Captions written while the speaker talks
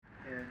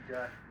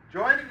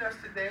joining us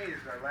today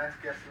is our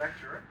last guest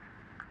lecturer,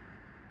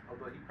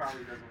 although he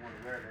probably doesn't want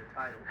to wear that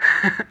title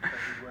because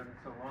he wasn't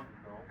so long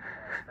ago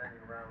standing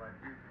around like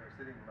you, or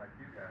sitting like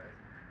you guys,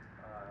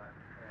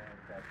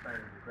 and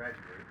planning to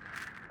graduate.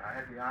 I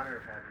had the honor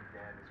of having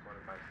Dan as one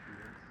of my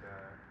students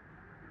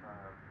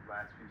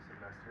last few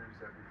semesters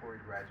before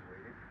he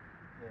graduated,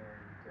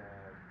 and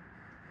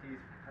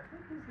I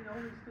think he's the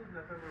only student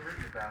I've ever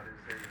written about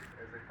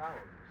as a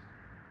columnist.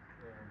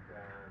 And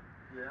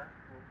yeah,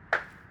 well,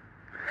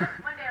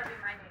 one day I'll be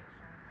my name.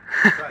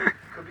 right,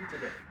 could be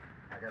today.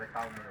 I got a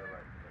column in our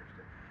life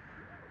Thursday.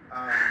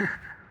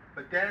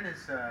 But Dan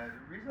is the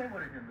reason I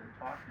wanted him to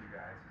talk to you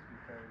guys is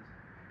because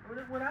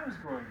when I was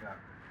growing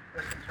up,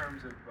 just in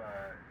terms of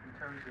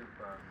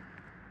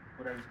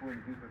what I was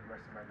going to do for the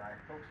rest of my life,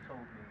 folks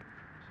told me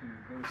to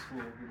go to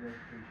school, get an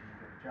education, and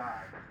get a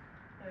job,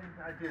 and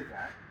I did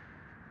that.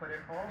 But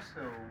it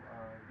also,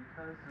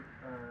 because of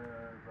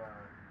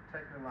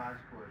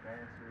technological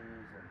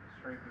advances and the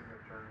strengthening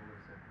of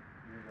journalism,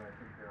 I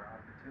think there are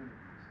opportunities.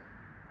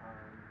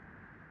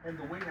 And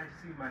the way I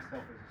see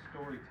myself as a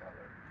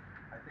storyteller,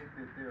 I think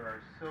that there are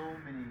so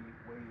many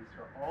ways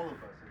for all of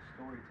us as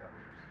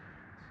storytellers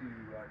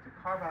to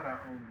carve out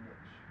our own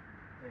niche.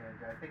 And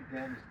I think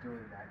Dan is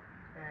doing that.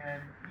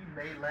 And he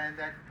may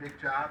land that big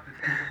job to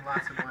pay him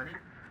lots of money,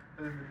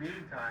 but in the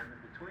meantime, in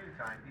between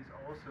time, he's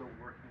also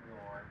working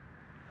on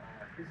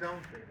his own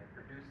thing and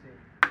producing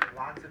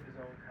lots of his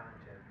own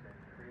content and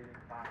creating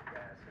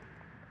podcasts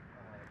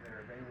that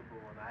are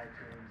available on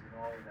iTunes and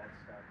all of that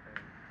stuff.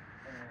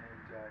 And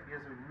he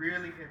has a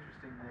really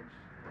interesting niche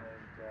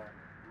and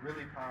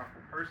really powerful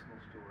personal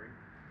story.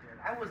 And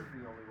I wasn't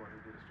the only one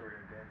who did a story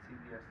on Dan.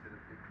 CBS did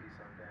a big piece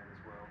on Dan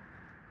as well.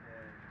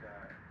 And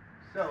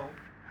so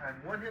I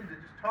want him to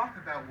just talk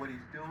about what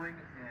he's doing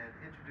and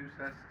introduce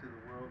us to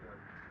the world of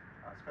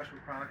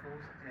Special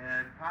Chronicles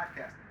and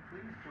podcasting.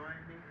 Please join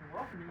me in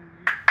welcoming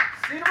you.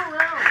 See him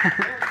around.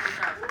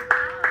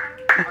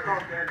 I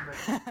call Dan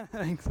Mason.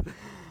 Thanks.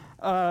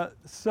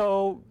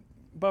 So,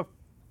 about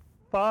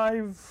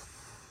 5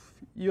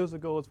 years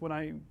ago is when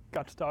I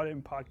got started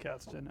in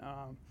podcasting.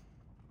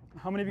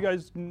 How many of you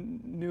guys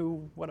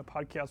knew what a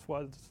podcast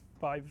was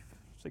 5,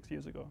 6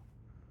 years ago?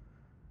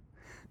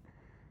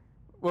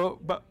 Well,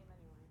 but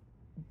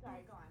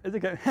Sorry, go on. it's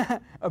okay.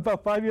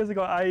 About 5 years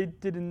ago, I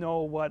didn't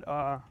know what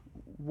a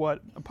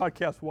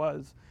podcast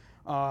was.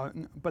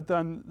 But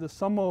then the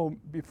summer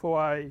before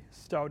I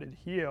started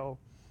here,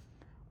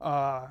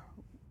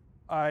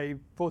 I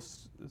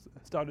first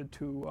started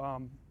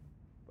to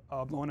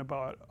learn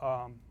about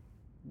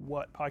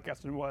what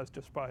podcasting was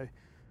just by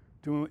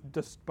doing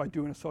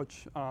a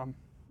search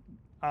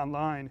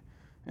online.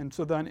 And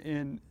so then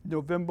in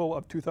November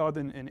of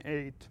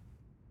 2008,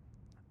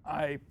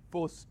 I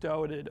first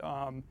started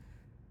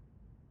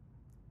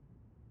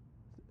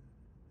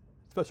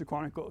Special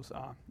Chronicles.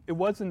 It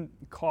wasn't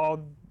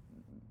called,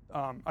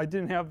 I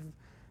didn't have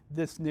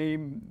this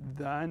name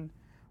then,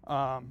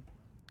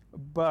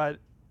 but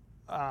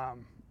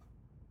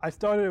I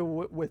started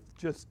with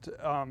just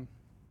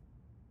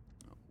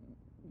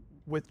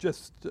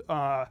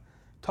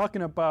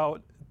talking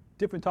about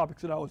different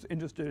topics that I was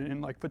interested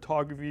in, like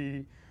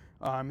photography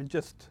and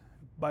just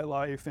my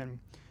life. And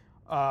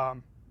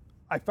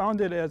I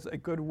found it as a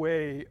good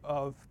way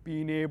of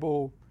being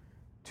able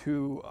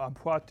to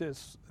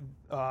practice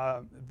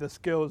the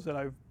skills that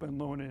I've been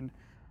learning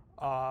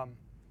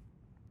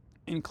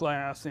in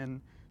class, and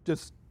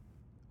just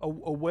a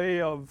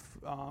way of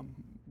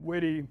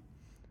really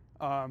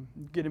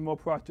getting more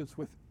practice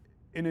with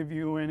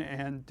interviewing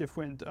and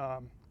different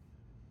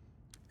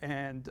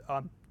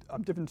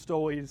different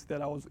stories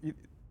that I was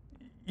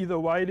either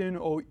writing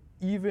or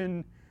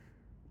even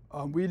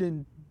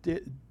reading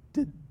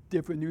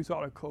different news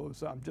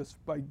articles,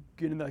 just by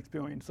getting the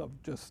experience of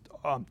just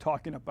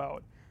talking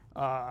about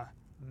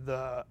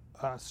the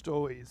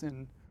stories,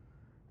 and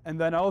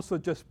then also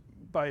just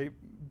by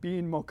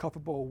being more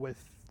comfortable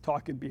with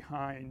talking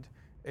behind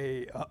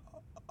a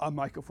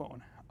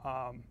microphone,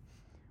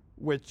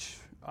 which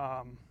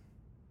a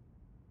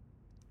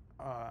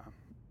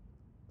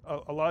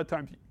lot of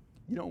times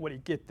you don't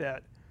really get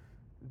that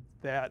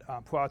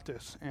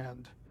practice,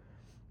 and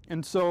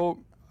so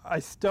I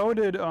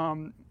started.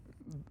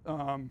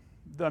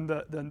 Then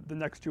the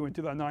next year in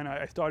 2009,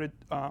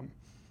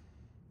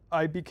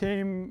 I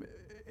became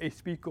a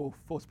speaker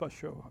for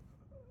Special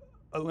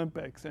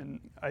Olympics, and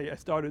I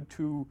started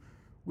to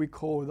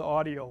record the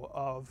audio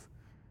of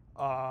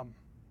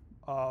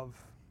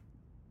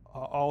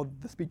all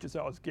the speeches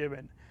I was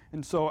given.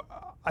 And so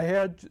I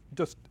had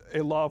just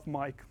a lav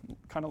mic,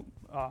 kind of,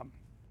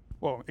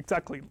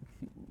 exactly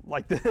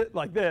like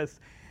this,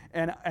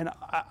 and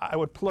I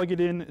would plug it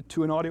in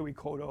to an audio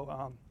recorder.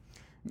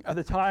 At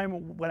the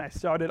time when I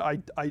started, I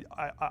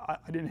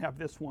didn't have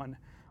this one,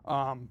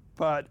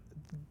 but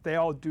they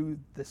all do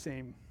the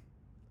same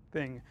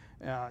thing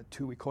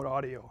to record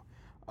audio,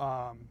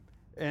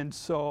 and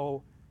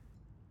so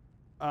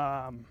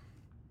by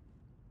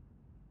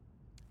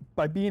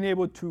being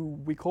able to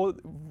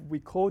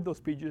record those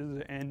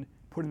speeches and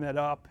putting that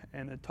up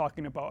and then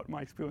talking about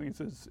my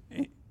experiences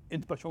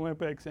in Special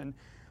Olympics and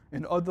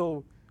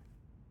other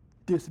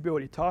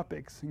disability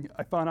topics,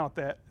 I found out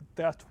that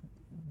that's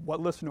what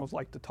listeners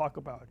like to talk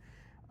about.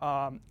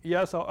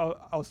 Yes, I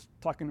was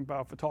talking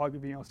about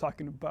photography. I was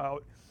talking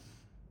about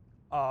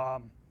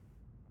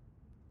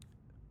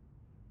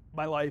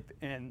my life,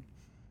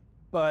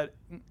 but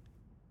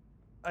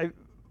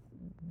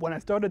when I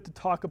started to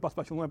talk about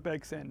Special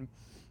Olympics and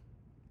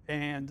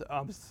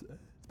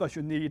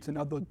special needs and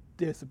other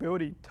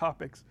disability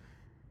topics,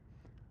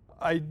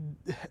 I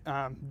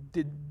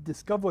did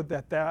discover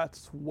that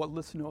that's what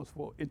listeners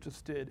were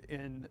interested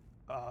in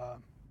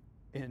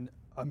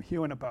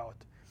hearing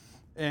about,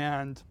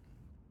 and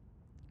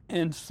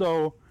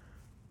so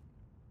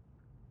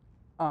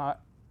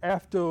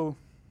after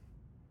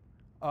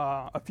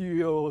a few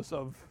years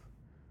of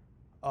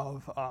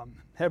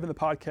having the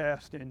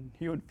podcast and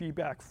hearing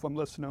feedback from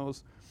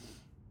listeners,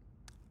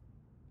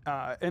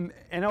 and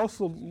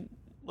also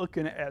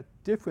looking at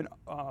different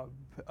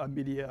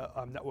media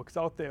networks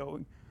out there,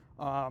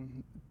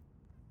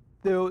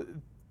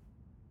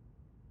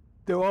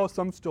 there are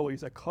some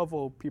stories that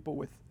cover people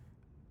with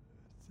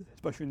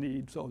special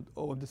needs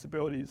or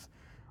disabilities,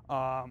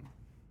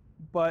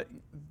 but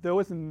there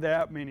isn't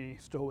that many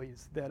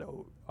stories that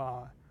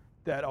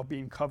are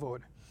being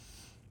covered.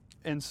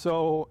 And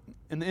so,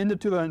 in the end of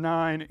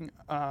 2009,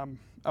 I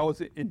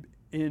was in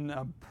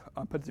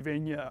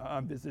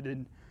Pennsylvania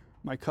visiting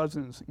my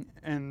cousins,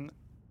 and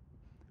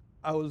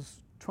I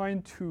was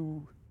trying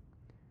to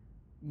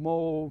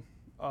more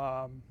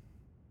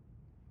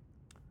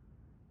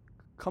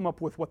come up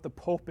with what the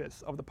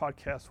purpose of the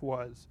podcast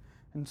was.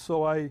 And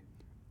so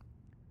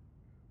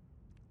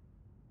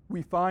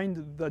we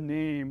find the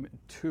name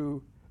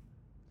to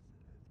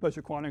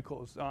Special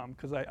Chronicles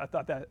because I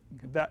thought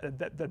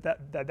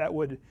that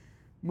would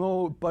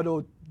more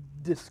better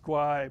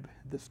describe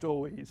the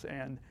stories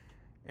and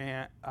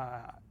the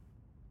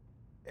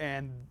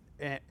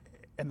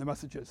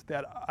messages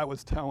that I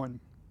was telling.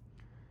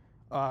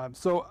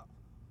 So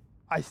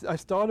I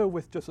started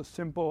with just a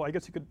simple, I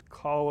guess you could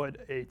call it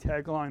a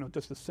tagline or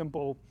just a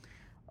simple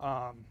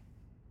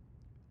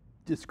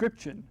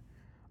description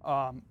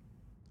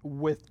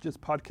with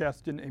just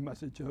podcasting a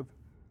message of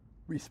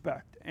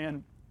respect.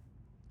 And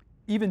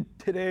even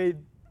today,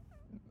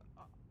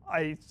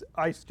 I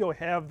still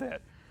have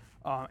that,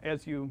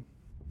 as you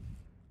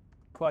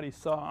probably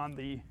saw on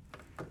the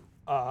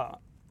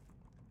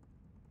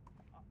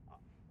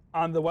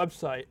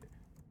website,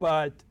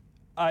 but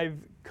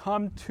I've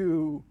come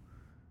to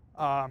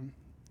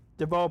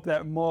develop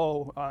that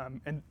more,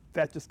 and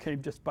that just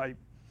came just by,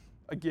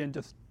 again,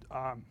 just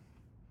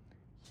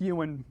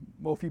hearing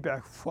more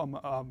feedback from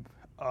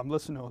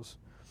listeners,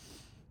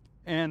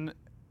 and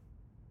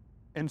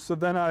so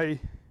then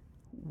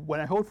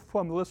when I heard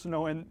from the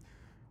listener, and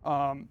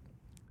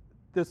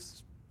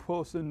this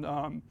person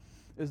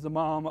is the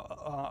mom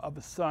of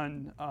a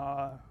son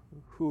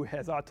who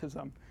has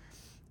autism,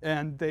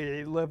 and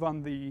they live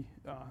on the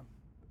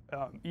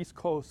East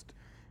Coast,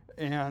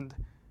 and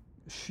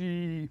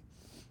she,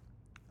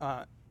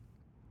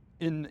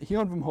 in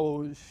hearing from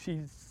her,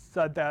 she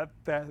said that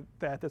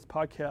this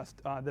podcast,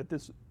 that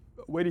this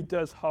really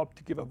does help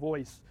to give a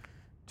voice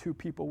to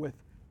people with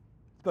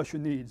special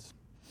needs.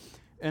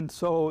 And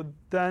so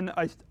then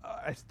I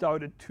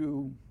started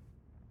to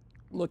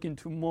look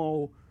into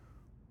more,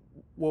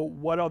 well,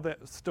 what are the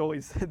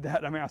stories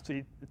that I'm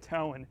actually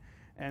telling?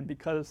 And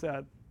because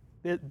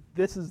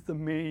this is the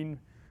main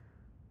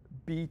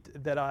beat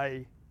that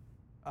I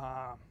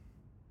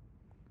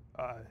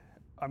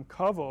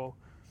cover,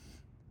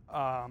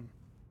 I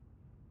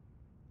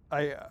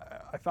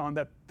found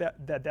that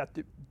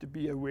to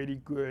be a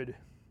really good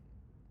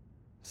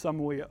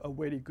summary, a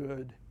really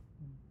good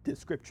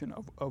description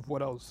of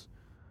what else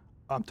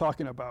I'm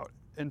talking about.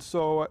 And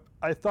so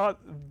I thought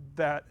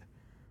that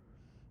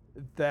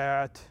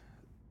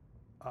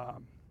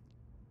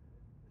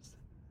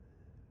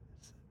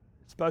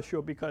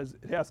special because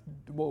it has,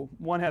 well,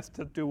 one has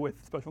to do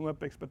with Special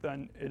Olympics, but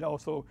then it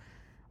also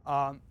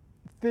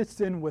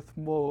fits in with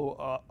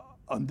more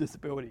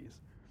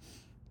disabilities.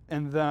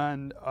 And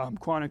then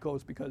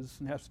Chronicles because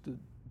it has to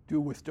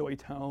do with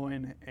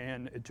storytelling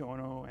and a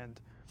journal. And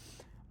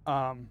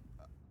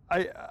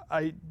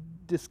I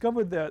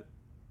discovered that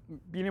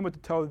being able to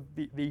tell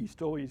these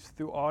stories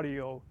through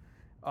audio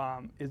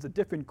is a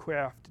different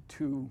craft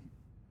to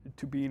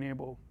being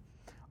able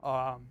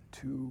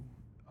to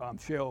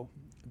share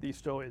these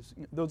stories.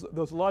 There's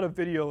a lot of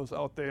videos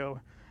out there,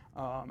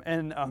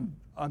 and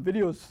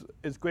videos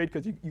is great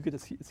because you get to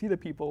see the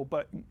people,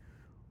 but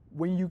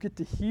when you get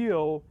to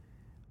hear,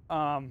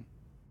 part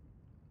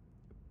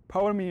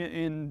of me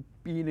in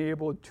being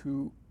able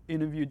to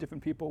interview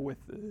different people with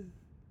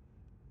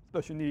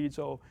special needs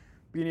or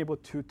being able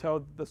to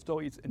tell the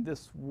stories in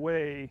this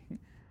way,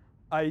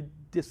 I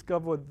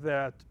discovered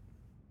that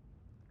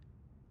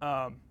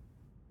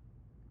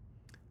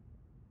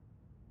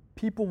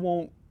people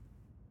won't,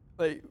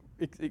 like,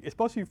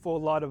 especially for a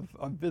lot of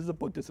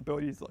visible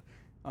disabilities,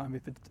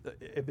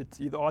 if it's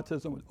either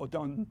autism or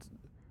Down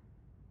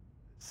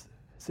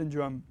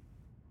syndrome,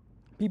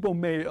 people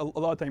may a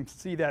lot of times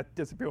see that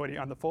disability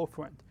on the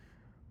forefront,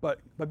 but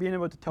by being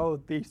able to tell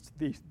these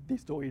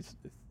stories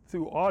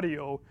through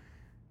audio,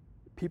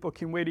 people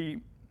can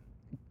really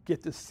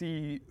get to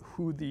see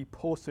who the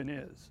person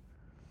is,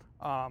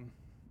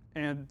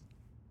 and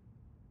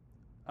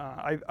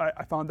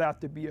I found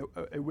that to be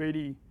a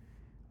really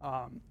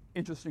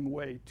interesting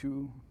way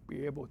to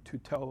be able to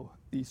tell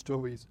these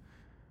stories.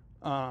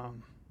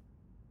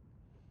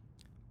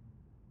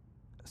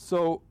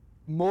 So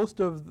most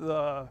of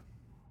the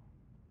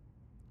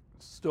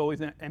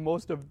stories and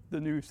most of the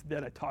news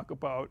that I talk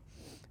about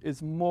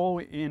is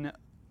more in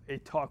a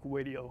talk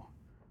radio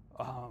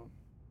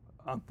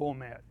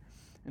format.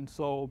 And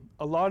so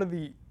a lot of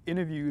the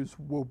interviews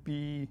will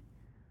be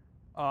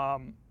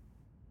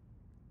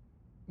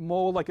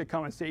more like a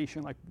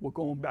conversation, like we're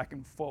going back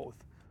and forth.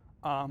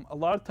 A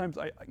lot of times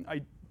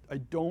I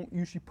don't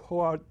usually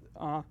pull out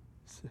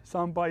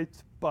sound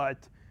bites,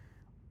 but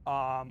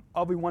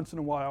every once in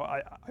a while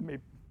I may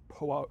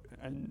pull out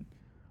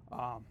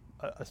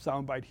a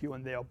sound bite here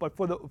and there. But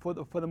for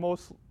the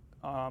most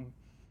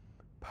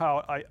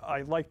part,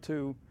 I like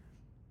to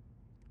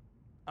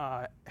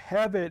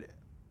have it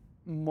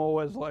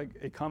more as like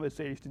a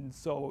conversation.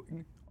 So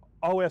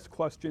I'll ask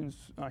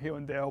questions here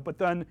and there, but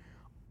then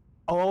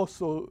I'll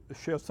also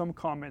share some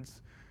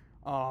comments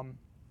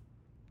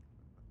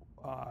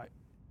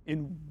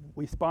in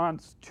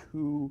response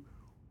to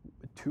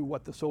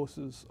what the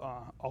sources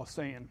are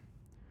saying.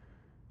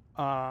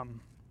 And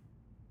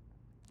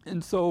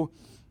so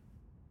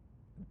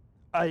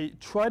I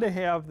try to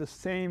have the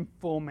same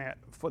format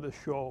for the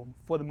show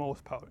for the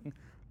most part.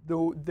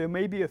 Though there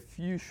may be a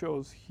few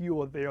shows here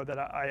or there that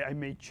I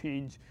may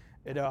change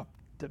it up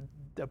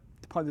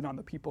depending on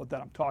the people that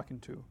I'm talking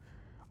to.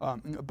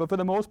 But for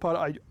the most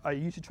part, I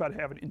usually try to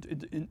have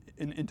an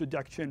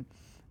introduction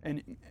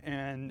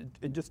and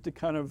just to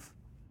kind of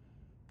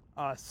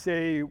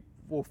say,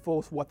 well,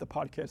 first what the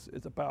podcast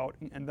is about,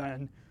 and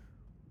then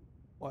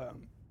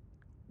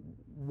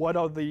what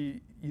are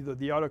either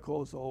the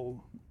articles or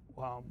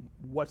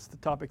what's the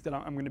topic that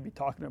I'm going to be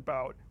talking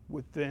about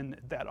within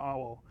that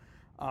hour.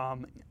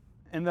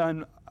 And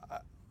then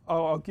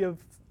I'll give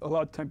a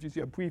lot of times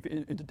usually a brief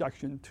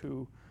introduction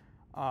to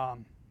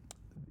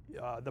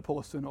the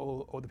person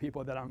or the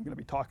people that I'm going to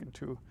be talking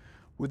to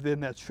within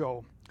that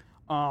show.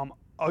 I'll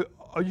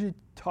usually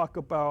talk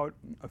about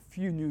a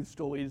few news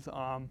stories,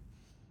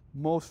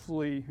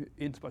 mostly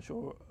in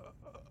Special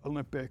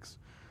Olympics.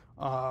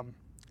 And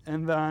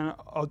then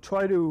I'll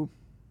try to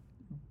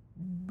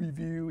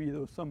review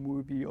either some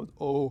movie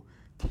or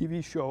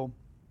TV show.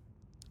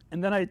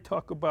 And then I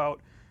talk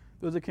about,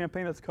 there's a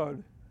campaign that's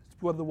called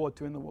Spread the Word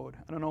to End the Word.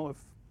 I don't know if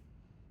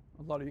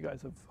a lot of you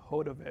guys have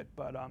heard of it,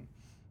 but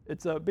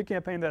it's a big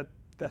campaign that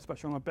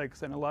Special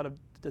Olympics and a lot of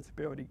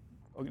disability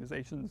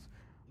organizations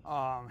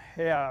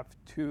have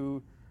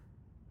to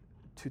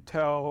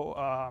tell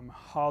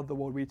how the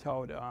word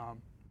retold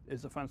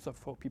is offensive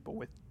for people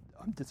with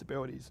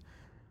disabilities.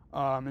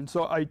 And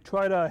so I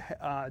try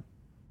to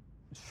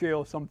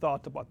share some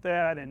thoughts about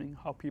that and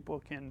how people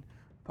can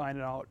find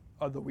out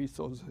other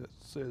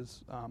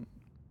resources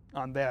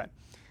on that.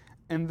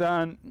 And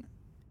then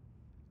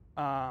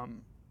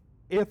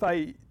if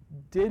I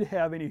did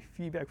have any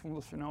feedback from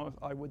listeners,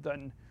 I would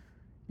then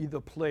either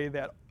play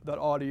that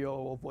audio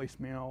or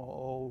voicemail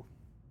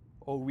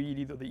or read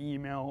either the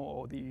email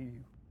or the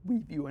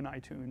review in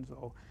iTunes.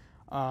 Or,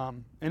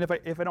 and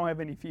if I don't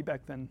have any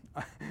feedback, then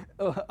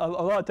a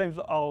lot of times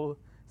I'll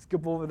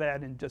skip over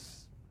that and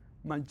just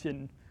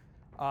mention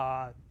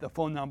the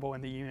phone number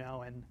and the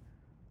email and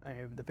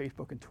the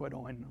Facebook and Twitter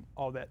and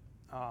all that,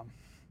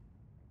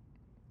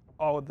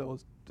 all of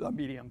those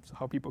mediums,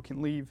 how people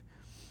can leave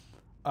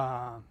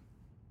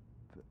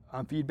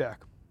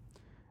feedback.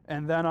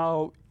 And then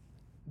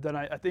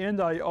at the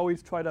end I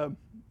always try to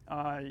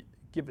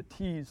give a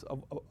tease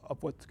of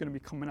what's going to be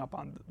coming up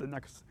on the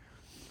next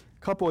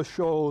couple of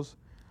shows,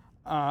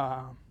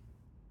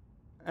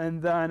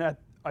 and then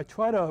I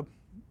try to,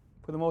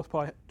 for the most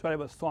part, try to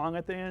have a song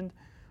at the end.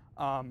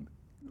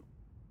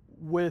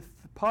 With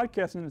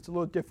podcasting, it's a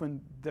little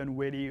different than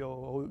radio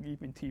or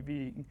even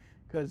TV,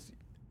 because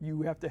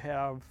you have to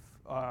have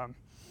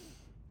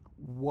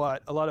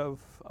what a lot of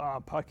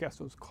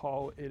podcasters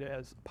call it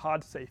as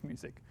pod-safe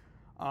music.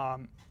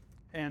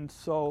 And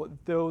so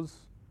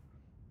those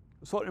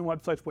certain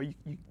websites where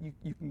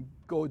you can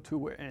go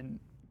to and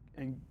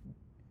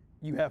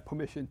you have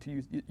permission to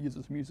use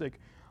this music.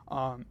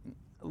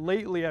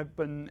 Lately, I've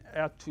been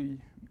asked to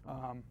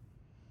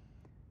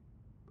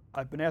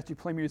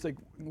play music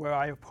where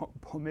I have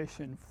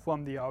permission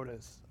from the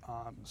artist.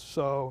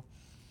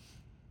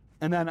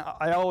 And then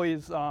I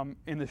always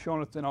in the show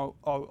notes, and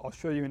I'll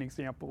show you an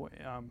example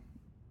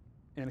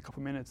in a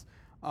couple minutes.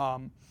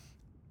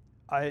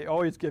 I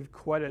always give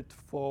credit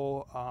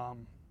for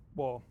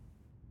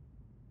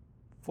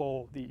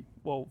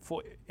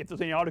if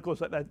there's any articles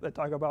that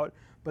talk about,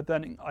 but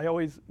then I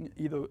always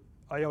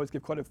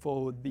give credit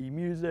for the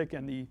music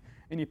and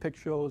any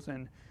pictures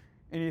and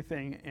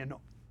anything,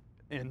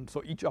 and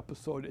so each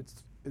episode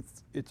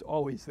it's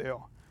always there.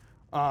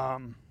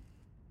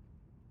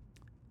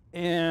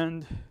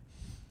 And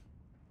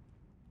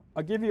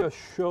I'll give you a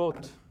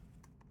short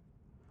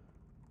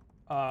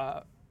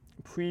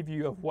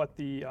preview of what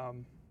the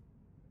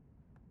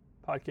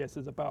podcast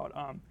is about.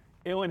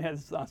 Ellen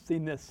has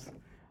seen this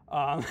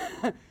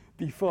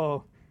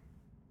before,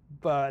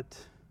 but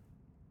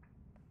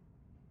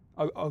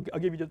I'll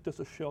give you just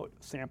a short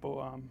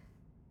sample,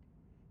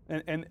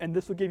 and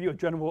this will give you a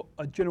general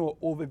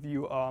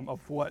overview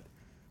of what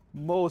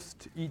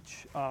most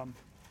each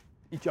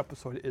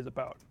episode is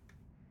about.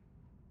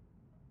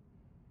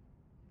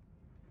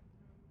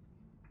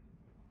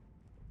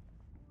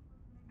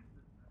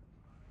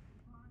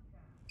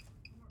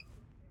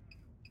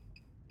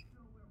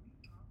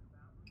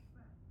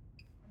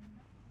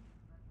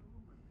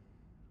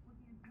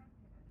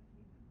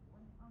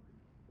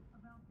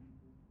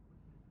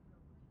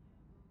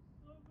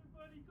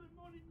 Good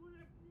morning, good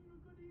afternoon,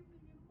 good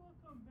evening, and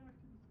welcome back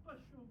to the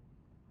Special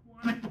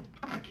Quantum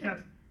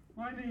Podcast.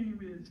 My name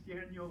is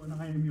Daniel, and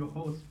I am your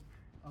host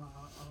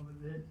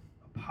of this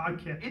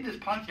podcast. In this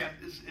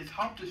podcast is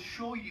how to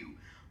show you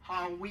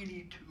how we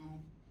need to,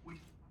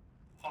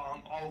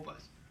 all of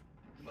us,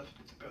 with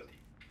disability.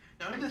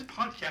 Now, in this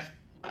podcast,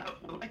 what I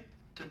would like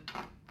to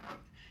talk about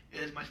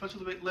is my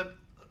Special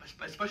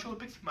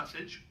Olympics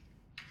message,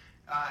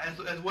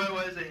 as well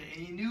as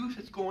any news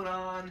that's going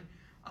on.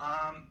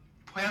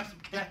 Perhaps some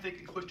Catholic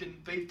and Christian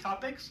faith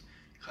topics,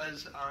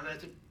 because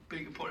that's a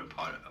big important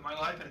part of my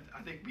life, and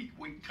I think we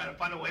can kind of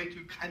find a way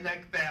to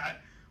connect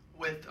that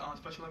with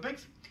Special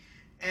Olympics.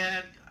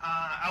 And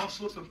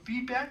also some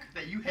feedback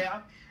that you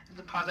have and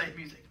some positive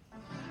music.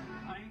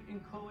 I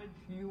encourage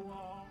you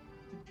all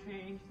to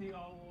change the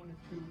R word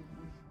to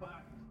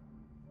respect.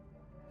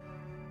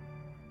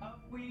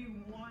 Every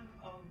one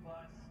of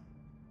us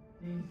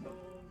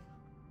deserves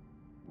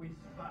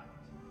respect.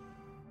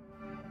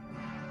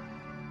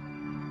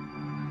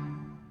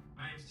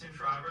 My name's Tim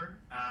Schreiber.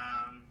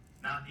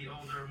 Not the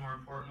older, more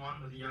important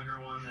one, but the younger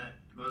one that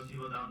most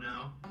people don't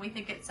know. We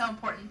think it's so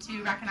important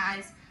to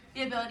recognize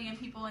the ability of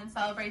people and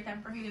celebrate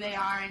them for who they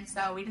are, and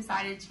so we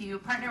decided to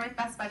partner with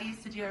Best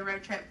Buddies to do a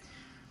road trip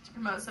to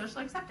promote social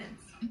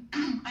acceptance.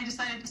 I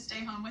decided to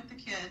stay home with the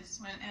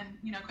kids and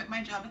quit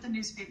my job at the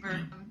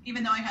newspaper.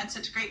 Even though I had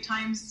such great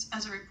times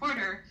as a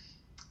reporter,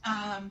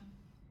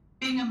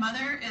 being a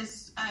mother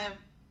is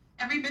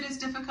every bit as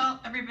difficult,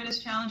 every bit as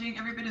challenging,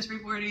 every bit as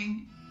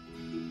rewarding.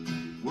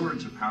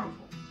 Words are powerful.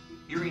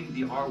 Hearing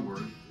the R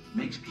word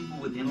makes people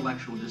with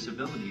intellectual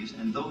disabilities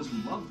and those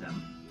who love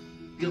them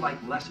feel like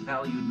less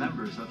valued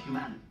members of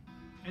humanity.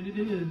 And it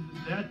is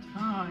that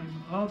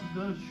time of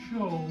the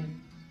show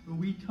where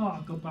we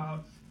talk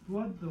about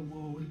spread the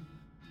word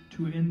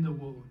to end the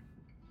word.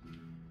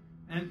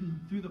 And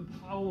through the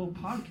power of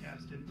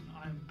podcasting,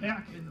 I'm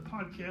back in the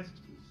podcast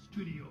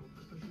studio,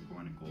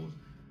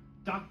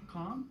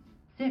 specialchronicles.com.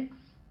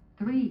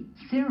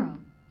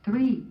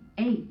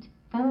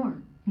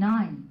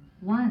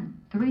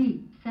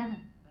 633849137.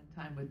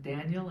 Time with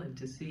Daniel and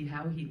to see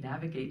how he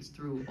navigates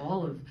through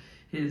all of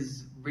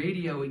his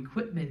radio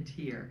equipment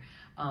here.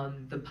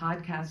 The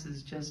podcast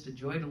is just a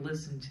joy to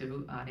listen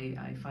to.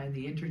 I find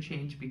the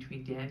interchange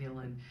between Daniel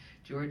and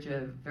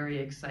Georgia very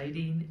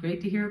exciting.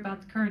 Great to hear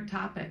about the current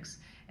topics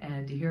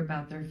and to hear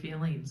about their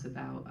feelings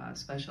about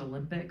Special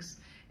Olympics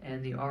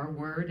and the R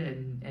word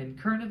and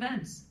current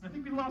events. I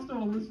think we lost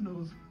our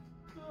listeners.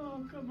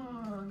 Oh, come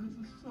on,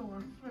 this is so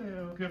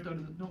unfair. We have to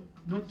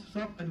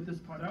edit this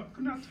part out.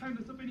 Could not time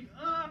this up any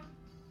up.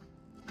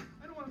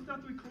 I don't want to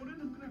start the recording.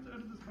 I'm gonna have to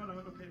edit this part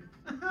out. Okay.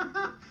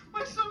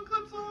 My sound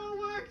clips all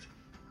worked.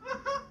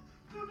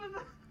 No.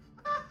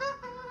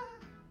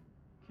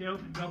 Kale,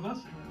 God bless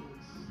you.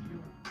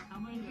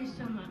 Thank you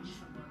so much.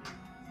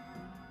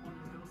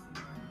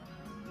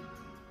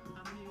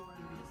 How many want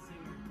to be a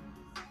singer?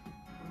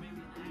 Or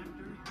maybe an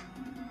actor?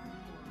 Or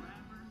a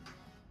rapper?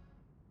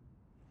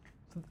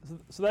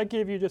 So that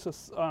gave you just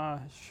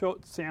a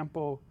short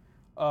sample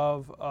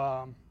of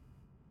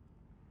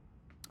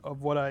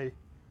what I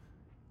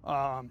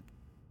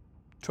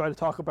try to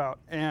talk about,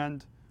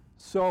 and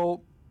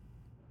so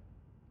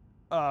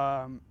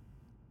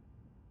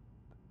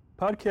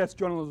podcast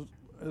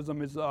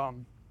journalism is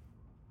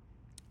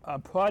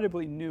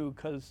probably new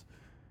because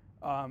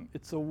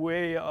it's a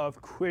way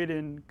of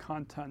creating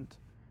content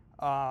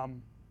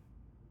on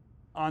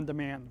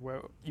demand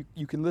where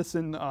you can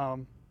listen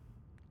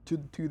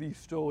to these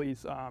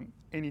stories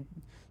any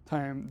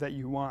time that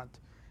you want.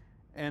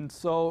 And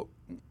so,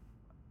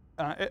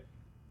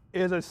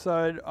 as I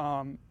said,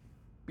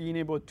 being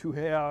able to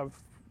have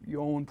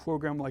your own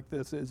program like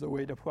this is a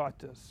way to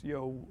practice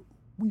your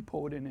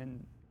reporting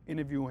and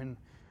interviewing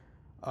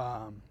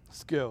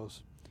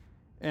skills.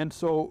 And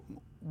so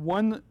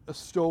one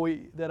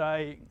story that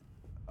I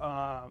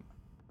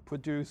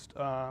produced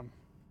a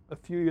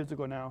few years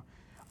ago now,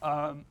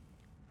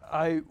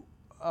 I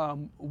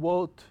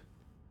wrote,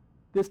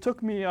 this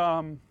took me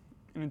an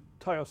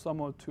entire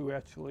summer to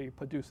actually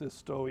produce this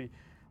story.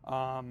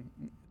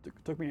 It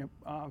took me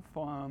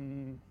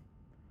from,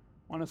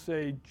 I want to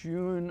say,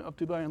 June of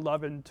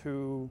 2011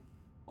 to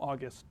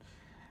August.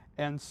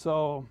 And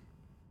so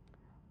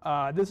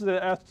this is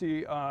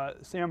actually,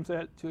 Sam's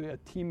actually a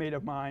teammate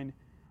of mine,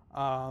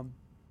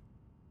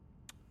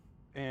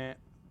 and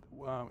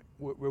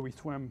where we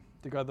swim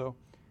together.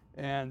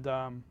 And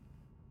I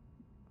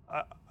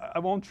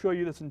won't show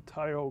you this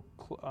entire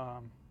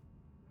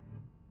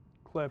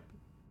clip,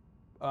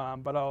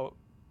 but I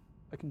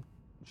can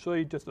show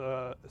you just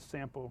a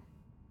sample.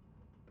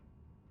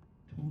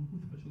 Told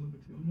with Special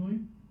Olympics Illinois.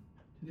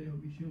 Today I'll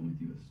be sharing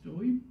with you a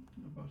story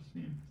about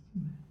Sam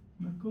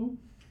Smeko,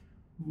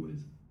 who is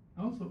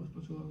also a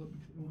Special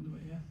Olympics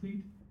Illinois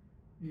athlete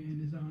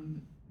and is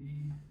on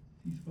the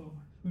C-SPAR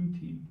swim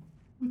team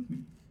with me.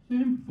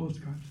 Sam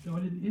first got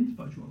started in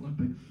Special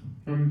Olympics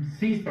from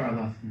C-SPAR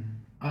lesson.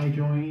 I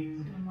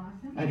joined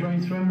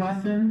swim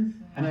lessons,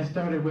 and I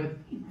started with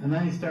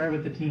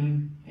the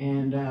team,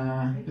 and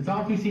it's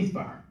all through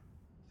C-SPAR.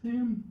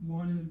 Sam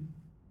wanted to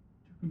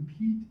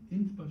compete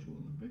in Special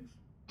Olympics.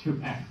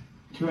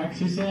 To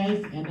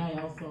exercise, and I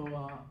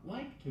also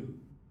like to.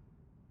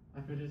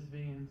 I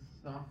participate in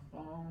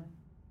softball,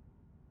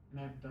 and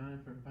I've done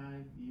it for 5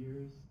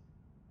 years.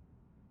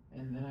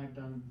 And then I've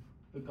done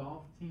the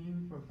golf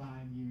team for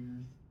 5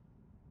 years.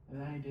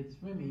 And then I did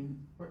swimming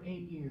for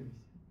 8 years.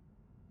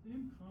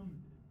 Sam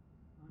commented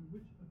on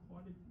which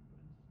aquatic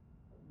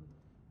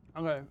events.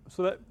 Okay,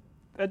 so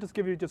that just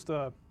gives you just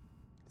a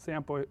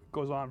sample. It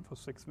goes on for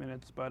 6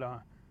 minutes, but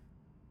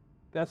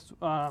that's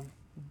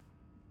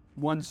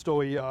one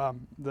story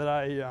that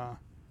I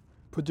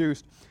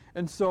produced.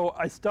 And so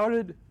I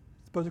started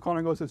Special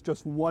Chronicles as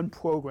just one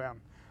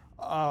program.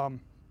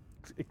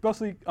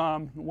 Especially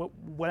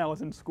when I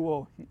was in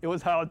school, it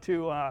was hard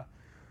to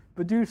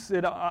produce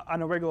it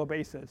on a regular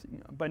basis.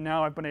 But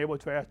now I've been able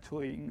to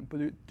actually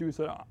produce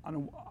it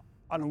on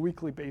a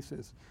weekly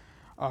basis.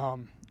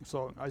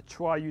 So I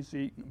try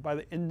usually by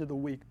the end of the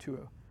week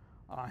to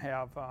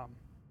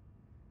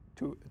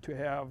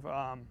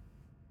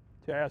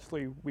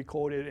actually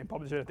record it and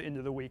publish it at the end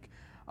of the week.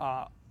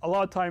 A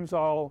lot of times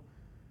I'll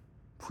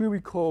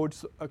pre-record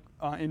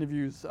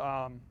interviews,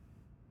 a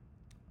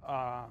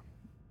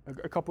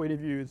couple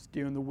interviews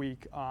during the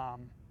week,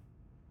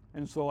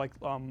 and so like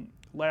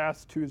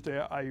last Tuesday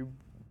I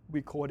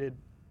recorded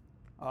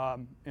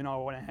an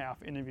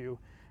hour-and-a-half interview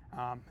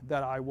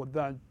that I would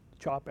then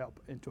chop up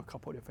into a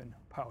couple different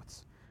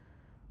parts.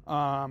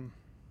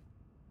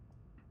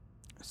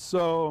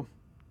 So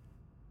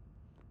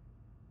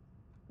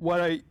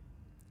what I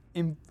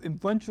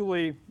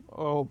eventually,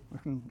 I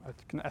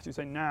can actually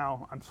say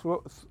now, I'm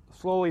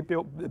slowly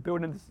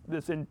building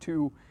this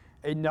into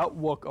a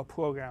network of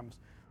programs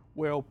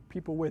where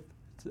people with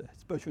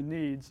special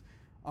needs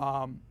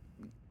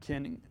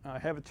can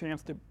have a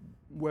chance to,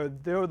 where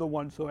they're the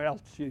ones who are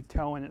actually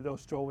telling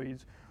those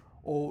stories,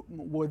 or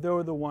where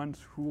they're the ones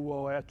who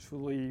will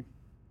actually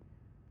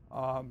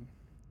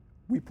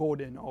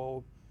report in,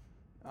 or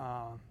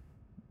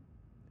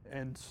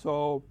and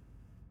so.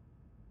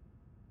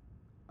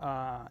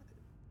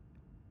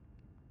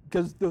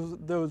 Because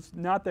there's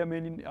not that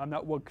many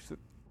networks.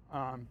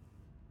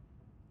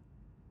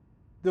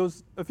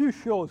 There's a few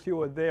shows here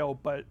or there,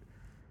 but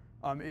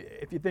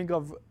if you think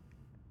of,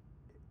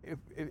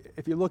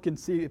 if you look and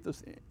see if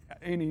there's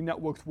any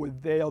networks where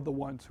they are the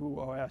ones who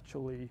are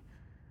actually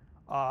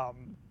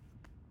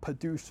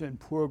producing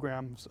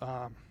programs,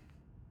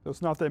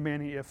 there's not that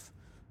many, if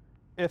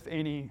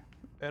any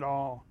at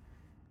all.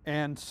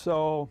 And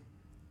so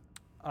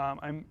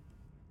I'm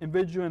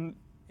envisioning,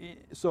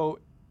 so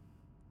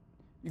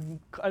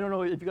I don't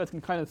know if you guys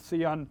can kind of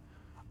see on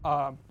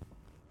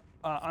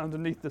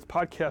underneath this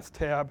podcast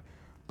tab,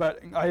 but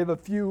I have a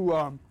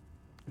few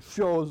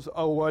shows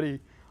already.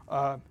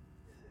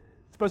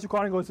 Special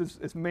Chronicles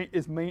is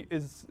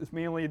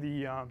mainly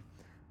the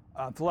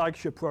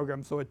flagship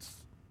program, so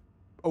it's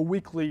a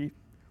weekly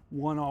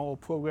 1 hour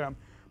program.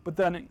 But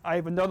then I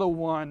have another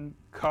one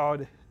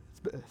called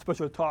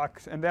Special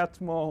Talks, and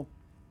that's more,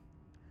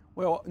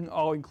 well,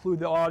 I'll include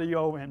the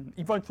audio and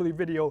eventually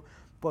video,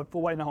 but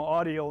for right now,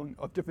 audio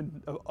of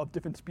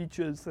different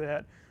speeches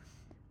that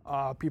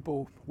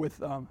people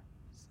with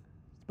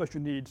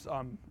special needs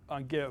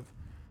give.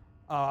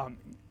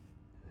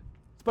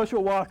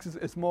 Special Walks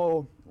is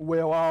more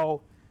where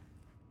I'll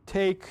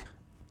take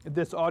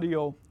this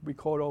audio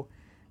recorder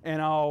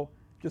and I'll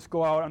just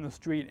go out on the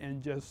street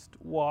and just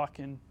walk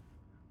and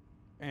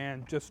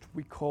just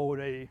record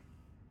a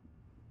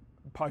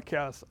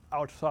podcast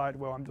outside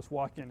where I'm just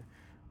walking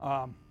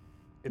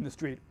in the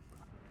street.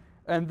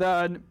 And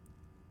then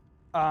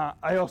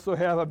I also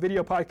have a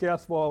video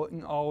podcast where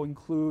I'll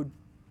include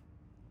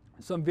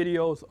some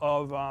videos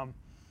of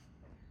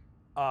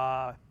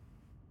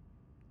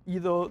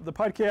either the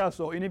podcast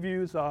or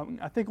interviews.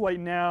 I think right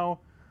now,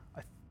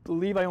 I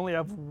believe I only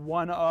have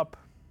one up.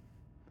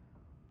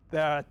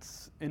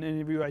 That's an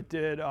interview I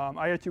did.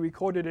 I actually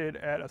recorded it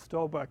at a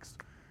Starbucks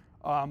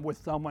with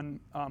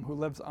someone who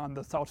lives on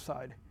the south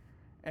side.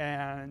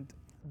 And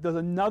there's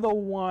another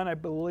one, I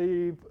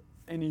believe,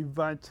 an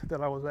event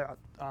that I was at.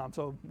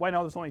 So right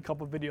now there's only a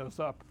couple of videos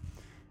up.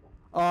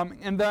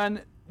 And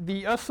then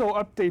the SO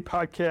Update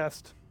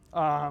podcast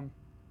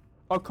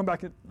I'll come back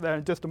to that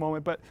in just a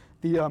moment. But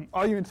the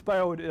Are You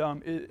Inspired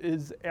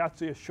is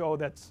actually a show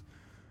that's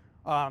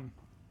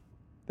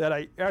that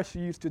I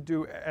actually used to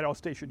do at our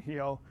station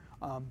here,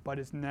 but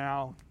is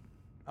now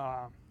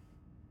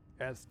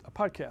as a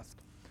podcast.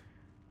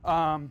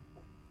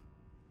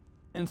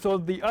 And so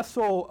the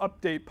USSOL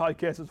Update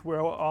podcast is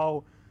where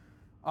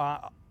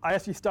I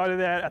actually started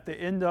that at the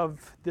end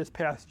of this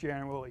past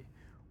January,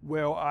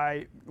 where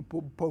I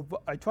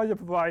tried to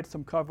provide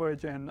some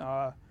coverage and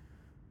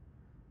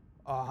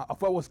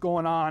of what was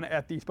going on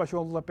at the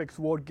Special Olympics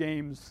World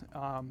Games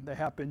that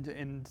happened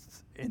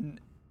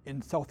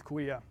in South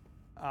Korea.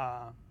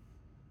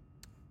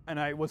 And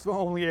I was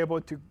only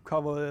able to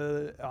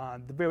cover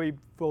the very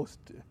first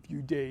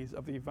few days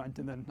of the event,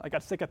 and then I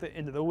got sick at the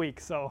end of the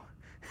week. So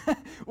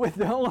with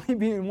there only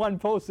being one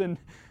person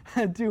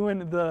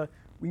doing the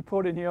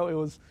reporting here, it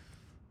was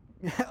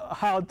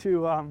hard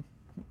to,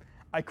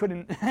 I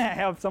couldn't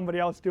have somebody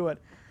else do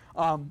it.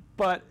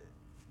 But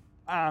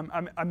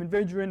I'm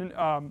envisioning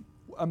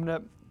I'm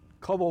going to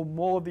cover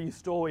more of these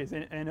stories,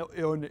 and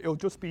it'll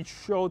just be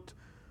short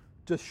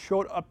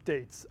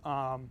updates,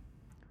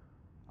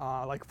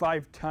 like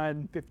 5,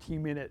 10,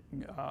 15-minute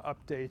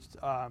updates,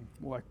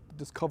 where I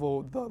just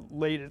cover the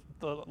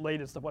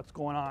latest of what's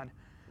going on.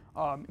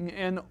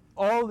 And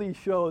all these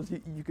shows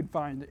you can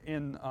find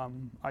in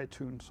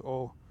iTunes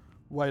or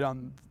right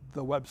on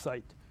the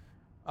website.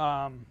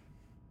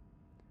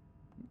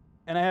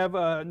 And I have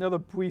another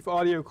brief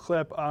audio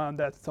clip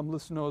that some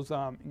listeners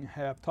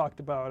have talked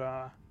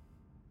about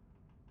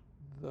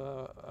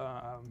the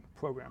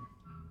program.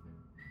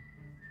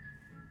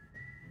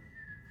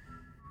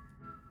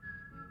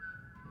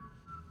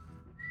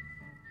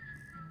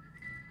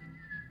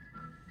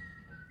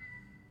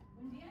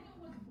 When Daniel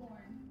was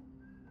born,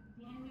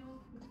 Daniel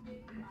was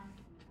big in my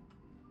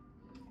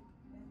family.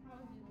 That's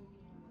how little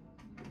Daniel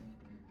was.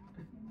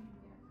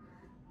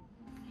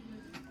 He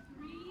was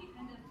 3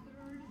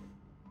 1/3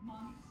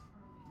 months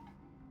early,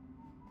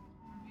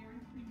 very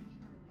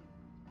prematurely.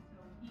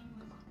 So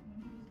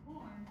when he was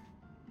born,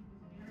 he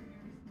was very,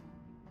 very small.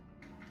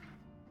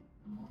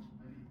 Amongst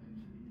many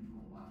things that he can do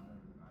a lot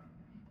better than I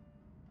can,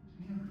 is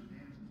he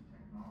understands his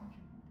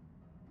technology.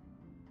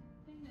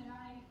 The thing that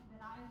I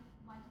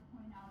like to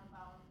point out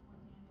about what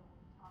Daniel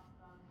talks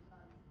about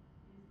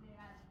is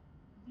that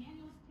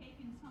Daniel's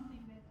taken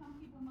something that some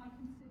people might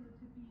consider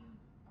to be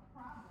a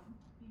problem,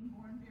 being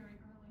born very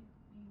early,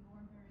 being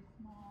born very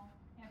small,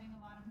 having a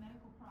lot of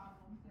medical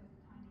problems as a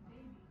tiny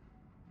baby,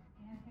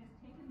 and has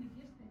taken the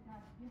gifts that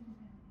God's given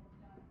him and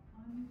done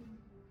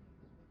unbelievable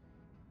things with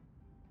them.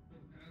 For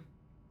the past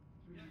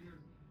 3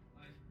 years,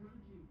 I've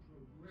heard you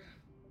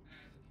progress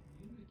as a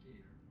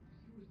communicator.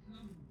 There were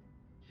some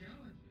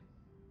challenges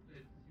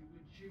that you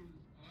would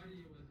choose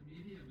audio as a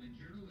medium and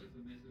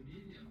journalism as a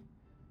medium,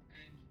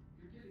 and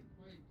you're getting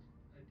quite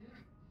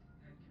adept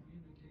at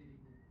communicating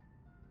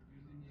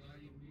using the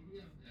audio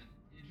medium and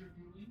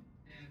interviewing,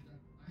 and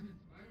I'm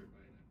inspired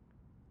by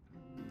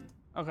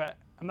that. Okay,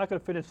 I'm not going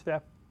to finish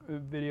that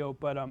video,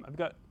 but I've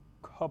got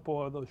a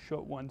couple of those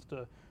short ones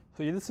to.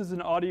 So this is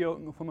an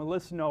audio from a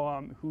listener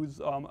who's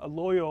a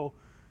lawyer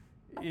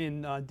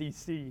in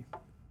D.C.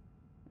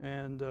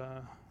 And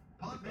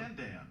Podman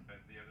Dan.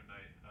 The other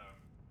night,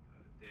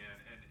 Dan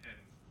and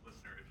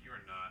listener, if you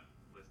are not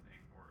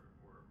listening or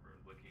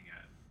looking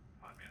at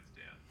Podman's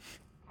Dan,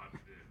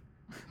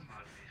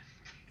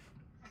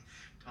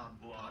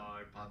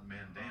 blog,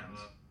 Podman Dan's,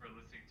 or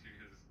listening to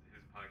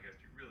his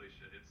podcast, you really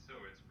should. It's so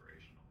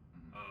inspirational.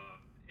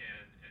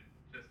 And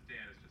just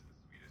Dan is just the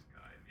sweetest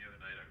guy. And the other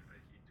night,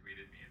 he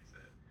tweeted me and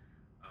said,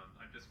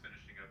 "I'm just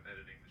finishing up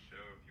editing the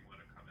show. If you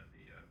want to come at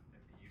the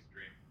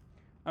Ustream."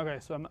 Okay,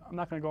 so I'm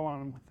not going to go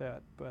on with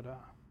that, but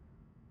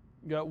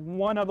got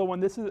one other one.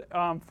 This is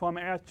from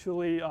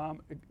actually a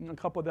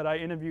couple that I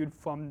interviewed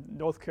from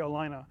North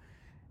Carolina,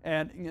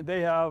 and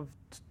they have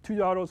 2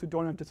 daughters who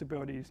don't have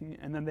disabilities,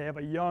 and then they have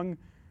a young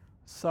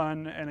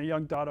son and a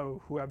young daughter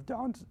who have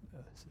Down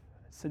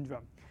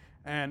syndrome.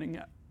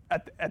 And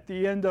at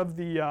the end of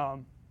the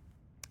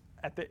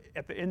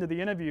end of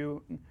the interview,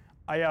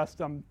 I asked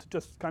them to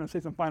just kind of say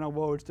some final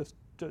words, just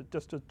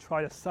to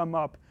try to sum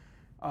up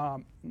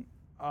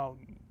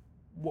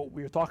what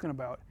we were talking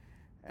about,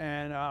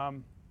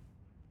 and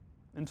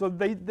so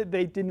they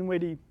didn't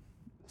really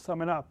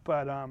sum it up,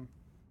 but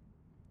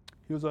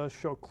here's a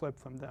short clip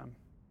from them,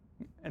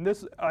 and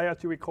this I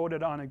actually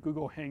recorded on a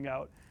Google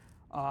Hangout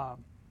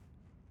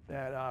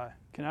that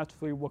can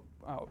actually work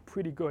out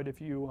pretty good if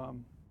you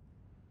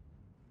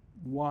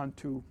want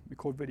to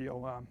record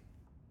video,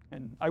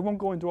 and I won't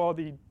go into all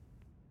the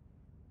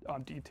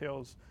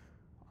details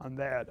on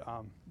that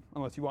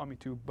unless you want me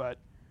to, but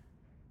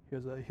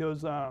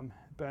here's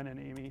Ben and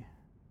Amy.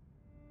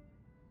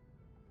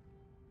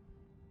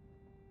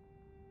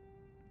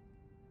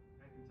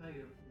 I can tell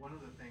you one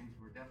of the things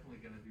we're definitely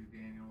going to do,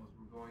 Daniel, is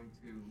we're going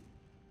to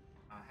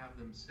have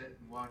them sit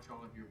and watch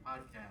all of your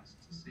podcasts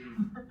to see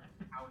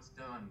how it's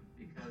done,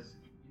 because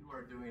you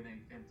are doing a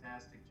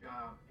fantastic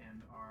job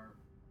and are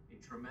a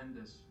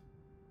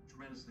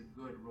tremendously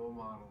good role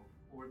model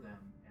for them,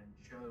 and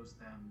shows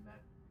them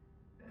that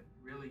that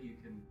really you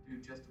can do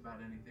just about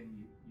anything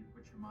you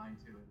put your mind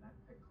to, and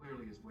that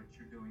clearly is what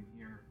you're doing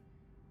here.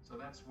 So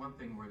that's one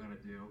thing we're going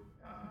to do,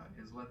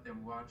 is let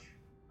them watch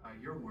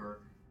your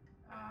work,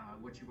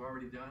 what you've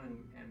already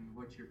done and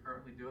what you're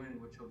currently doing and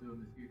what you'll do in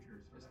the future.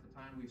 So just the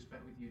time we've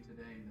spent with you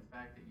today, the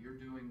fact that you're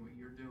doing what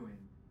you're doing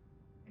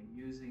and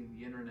using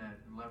the internet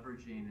and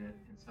leveraging it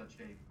in such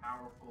a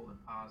powerful and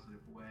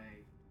positive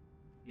way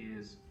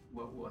is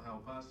what will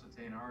help us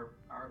attain our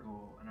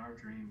goal and our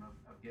dream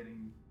of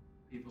getting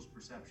people's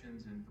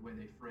perceptions and the way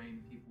they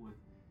frame people with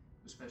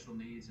special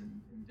needs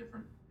and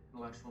different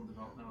intellectual and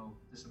developmental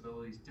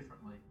disabilities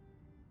differently.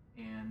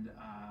 And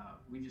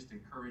we just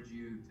encourage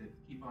you to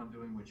keep on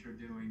doing what you're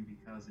doing,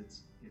 because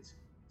it's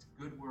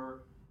good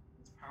work,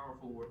 it's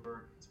powerful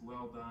work, it's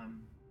well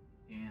done,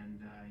 and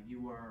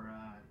you are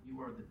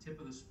the tip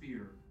of the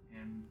spear.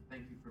 And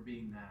thank you for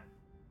being that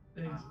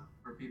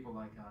for people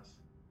like us.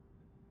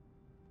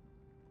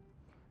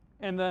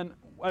 And then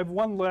I have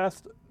one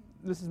last.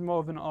 This is more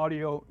of an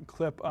audio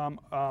clip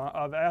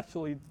of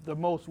actually the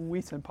most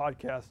recent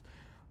podcast.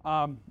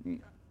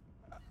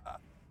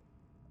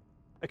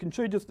 I can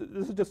show you this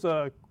is just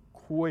a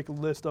quick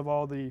list of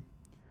all the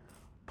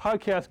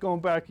podcasts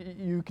going back.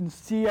 You can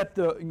see at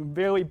the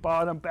very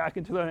bottom, back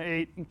in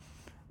 2008,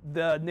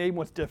 the name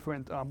was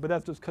different, but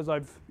that's just because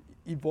I've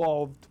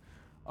evolved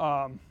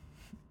and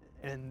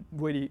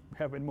really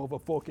having more of a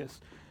focus.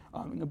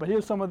 But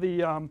here's some of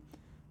the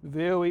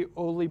very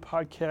early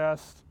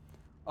podcasts,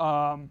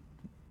 and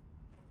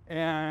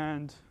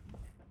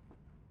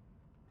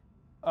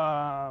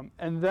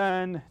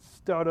then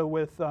started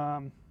with.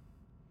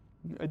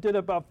 I did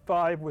about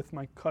 5 with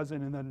my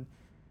cousin, and then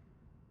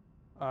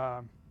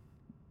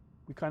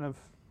we kind of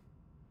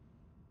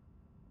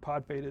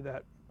pod faded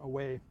that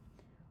away.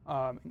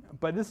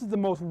 But this is the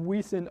most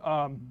recent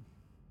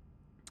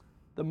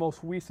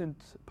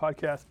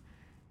podcast,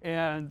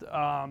 and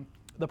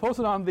the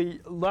person on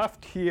the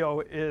left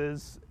here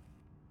is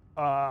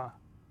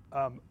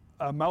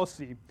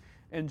Mousy,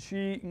 and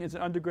she is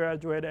an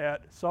undergraduate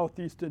at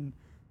Southeastern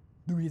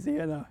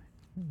Louisiana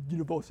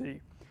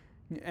University.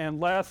 And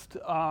last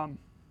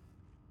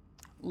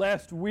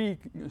week,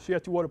 she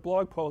actually wrote a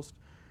blog post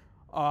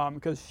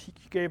because she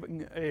gave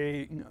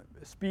a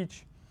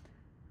speech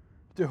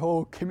to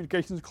her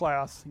communications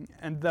class,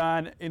 and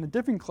then in a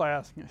different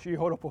class, she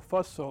heard a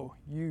professor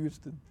use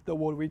the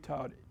word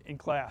retard in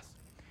class.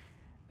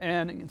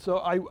 And so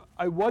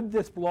I read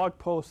this blog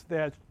post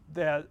that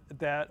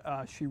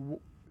she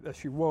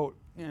wrote,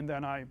 and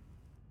then I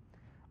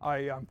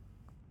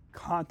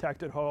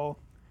contacted her.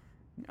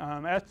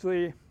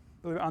 Actually,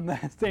 on the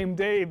same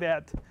day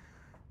that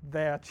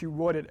she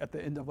wrote it at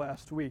the end of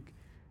last week.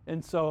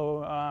 And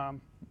so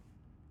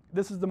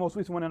this is the most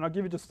recent one, and I'll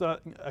give you just a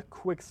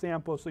quick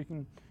sample so you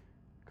can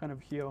kind of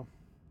hear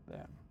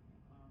that.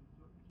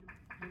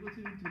 You're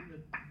listening to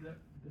the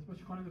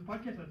Special Chronicles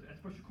podcast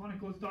at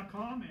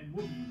specialchronicles.com, and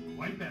we'll be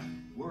right back.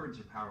 Words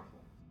are powerful.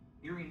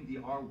 Hearing the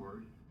R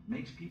word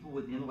makes people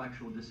with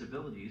intellectual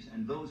disabilities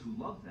and those who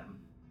love them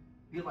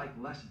feel like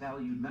less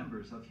valued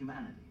members of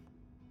humanity.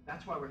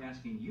 That's why we're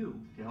asking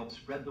you to help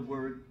spread the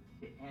word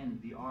to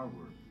end the R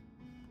word.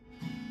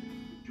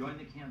 Join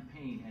the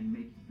campaign and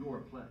make your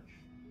pledge.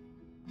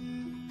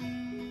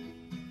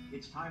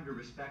 It's time to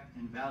respect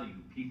and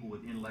value people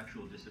with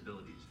intellectual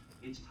disabilities.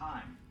 It's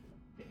time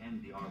to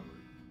end the R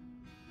word.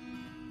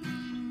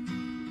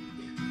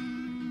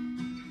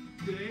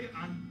 Today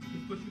on the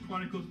Special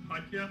Chronicles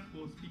podcast,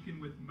 we're speaking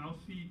with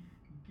Mousy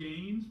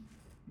Gaines,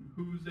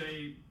 who's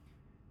a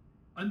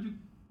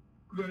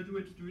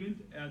undergraduate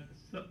student at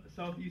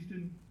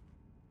Southeastern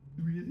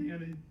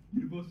Louisiana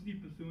University,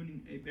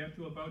 pursuing a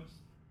Bachelor of Arts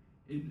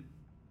in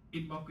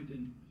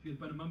marketing. She has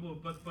been a member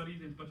of Best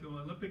Buddies and Special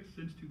Olympics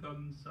since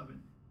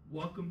 2007.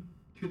 Welcome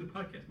to the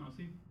podcast,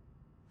 Mousy.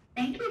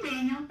 Thank you,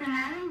 Daniel, for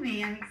having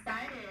me. I'm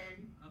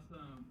excited.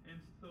 Awesome. And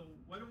so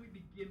why don't we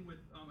begin with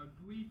a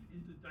brief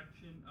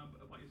introduction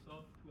about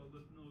yourself to our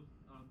listeners.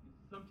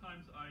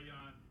 Sometimes I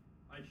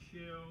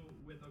share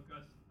with our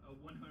guests a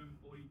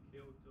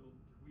 140-character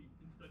tweet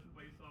introduction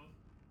by yourself.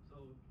 So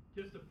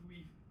just a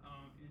brief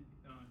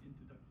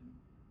introduction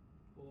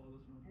for our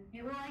listeners.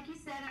 Okay, well, like you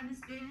said, I'm a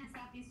student at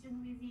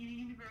Southeastern Louisiana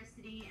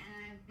University, and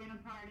I've been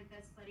a part of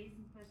Best Buddies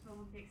and Special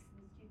Olympics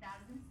since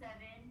 2007.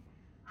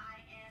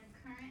 I am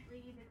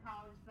currently the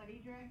College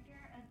Buddy Director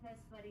of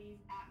Best Buddies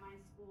at my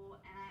school,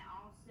 and I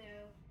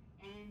also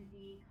am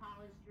the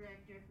College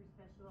Director for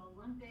Special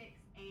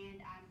Olympics,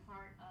 and I'm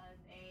part of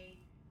a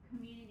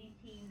community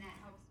team that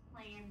helps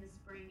plan the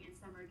spring and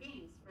summer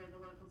games for the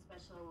local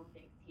Special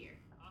Olympics here.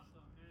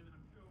 Awesome, and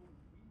I'm sure we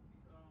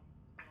talk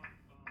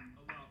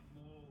a lot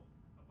more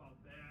about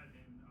that,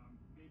 and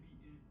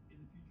maybe in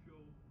the future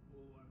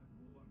we'll have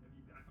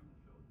you back on the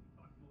show to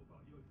talk more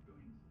about your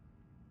experience.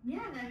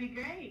 Yeah, that'd be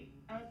great.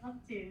 I would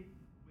love to.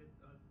 With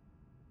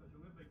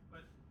Special Olympics,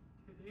 but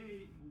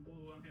today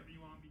we'll have you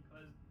on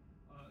because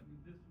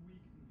this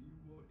week you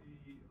wrote a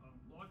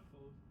blog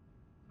post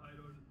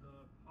titled "The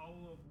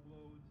Power of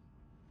Words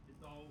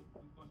It's Our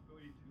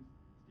Responsibility to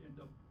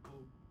Stand Up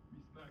for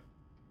Respect,"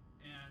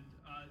 and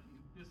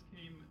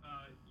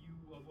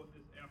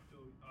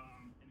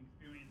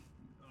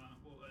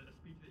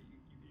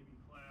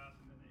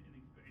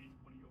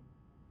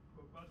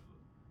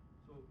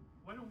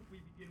why don't we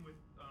begin with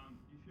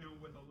you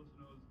sharing with our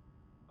listeners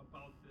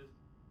about this,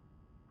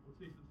 we'll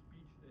say the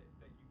speech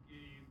that you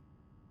gave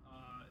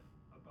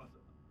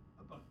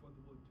about Spread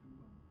the Word to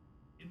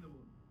in the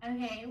room.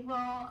 Okay,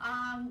 well,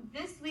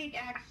 this week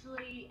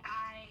actually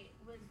I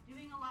was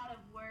doing a lot of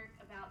work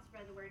about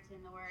Spread the Word to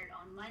In the Word.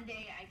 On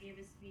Monday, I gave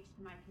a speech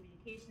to my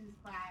communications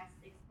class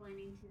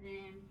explaining to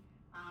them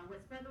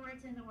what Spread the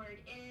Word to In the Word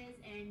is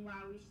and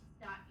why we should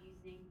stop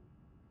using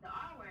the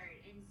R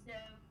word. And so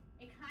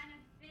it kind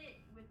of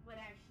fit with what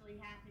actually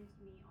happened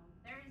to me on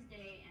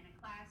Thursday in a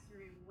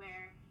classroom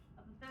where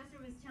a professor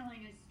was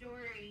telling a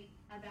story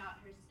about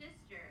her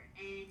sister,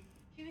 and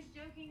she was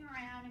joking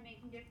around and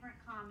making different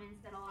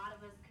comments that a lot of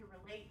us could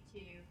relate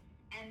to.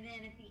 And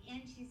then at the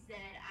end she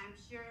said, "I'm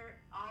sure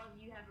all of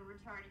you have a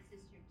retarded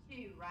sister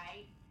too,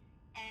 right?"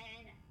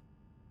 And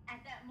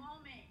at that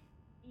moment,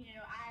 you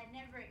know, I had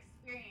never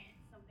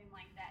experienced something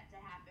like that to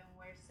happen,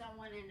 where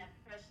someone in a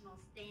professional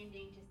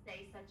standing to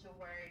say such a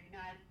word. You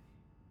know, I've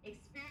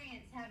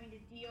experienced having to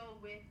deal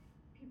with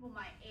people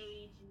my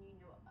age and, you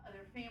know,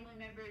 other family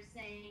members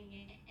saying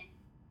it and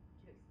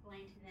to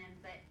explain to them,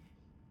 but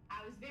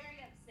I was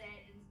very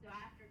upset, and so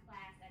after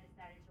class I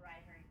decided to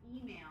write her an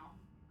email,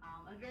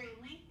 a very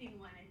lengthy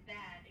one at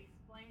that,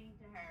 explaining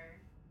to her,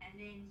 and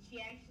then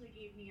she actually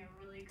gave me a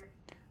really great...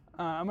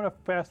 I'm going to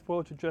fast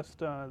forward to just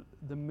the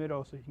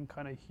middle so you can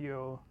kind of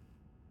hear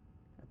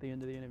at the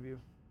end of the interview.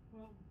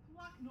 Well,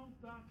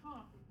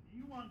 blocknotes.com,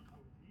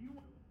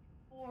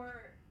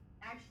 for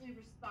actually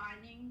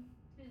responding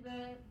to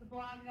the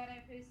blog that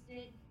I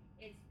posted.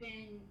 It's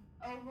been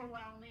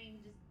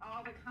overwhelming, just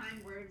all the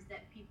kind words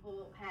that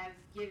people have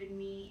given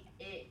me.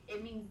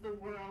 It means the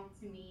world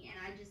to me, and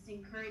I just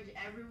encourage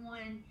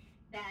everyone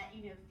that,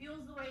 you know,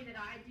 feels the way that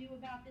I do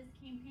about this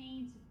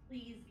campaign to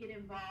please get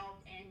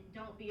involved and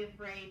don't be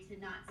afraid to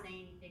not say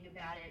anything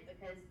about it,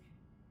 because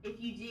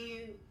if you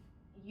do,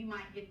 you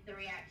might get the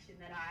reaction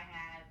that I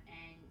have,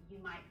 and you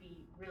might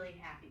be really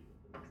happy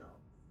with the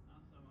results.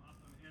 Awesome.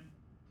 And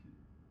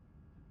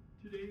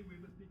today we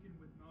were speaking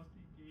with Marcy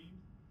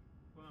Gaines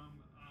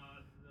from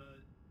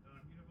the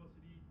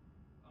University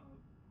of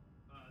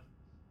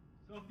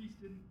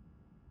Southeastern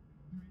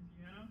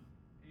Louisiana,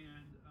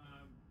 and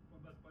from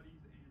Best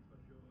Buddies and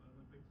Special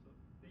Olympics. So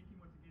thank you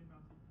once again,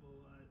 Marcy, for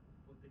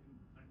taking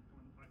time to come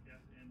on the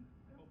podcast, and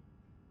I hope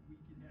we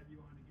can have you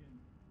on again.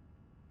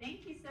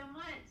 Thank you so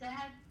much.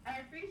 I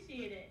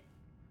appreciate it.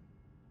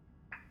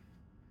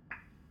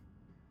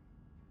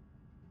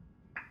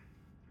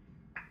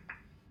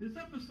 This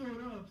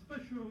episode of the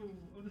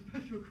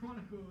Special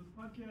Chronicles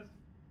podcast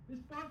is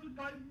sponsored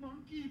by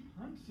Monkey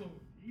Pencil.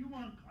 Do you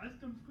want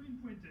custom screen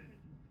printed?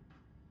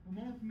 For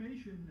more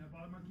information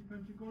about Monkey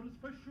Pencil, go to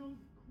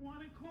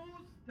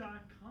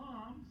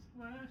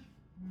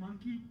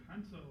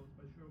specialchronicles.com/monkeypencil.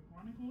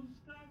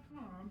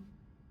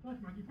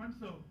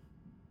 specialchronicles.com/monkeypencil.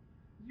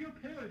 Does your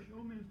parish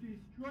or ministry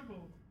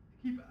struggle to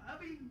keep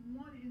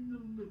everyone in the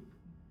loop?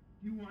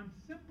 Do you want a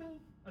simple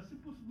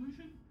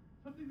solution?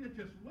 Something that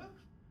just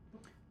works?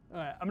 All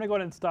right, I'm going to go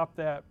ahead and stop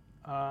that.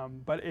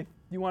 But if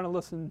you want to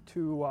listen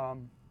to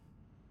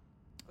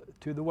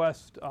the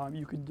West,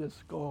 you can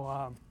just go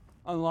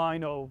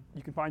online, or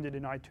you can find it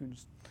in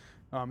iTunes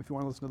if you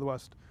want to listen to the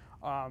West.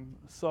 Other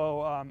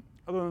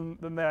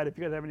than that, if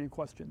you guys have any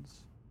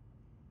questions.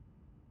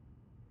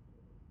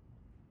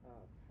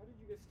 How did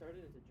you get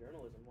started into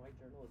journalism? Why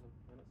journalism?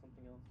 Why not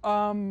something else?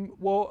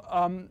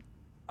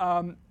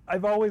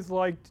 I've always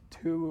liked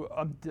to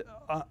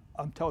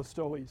tell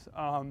stories.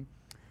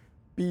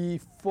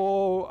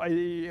 Before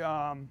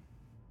I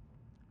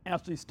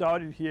actually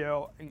started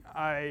here,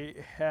 I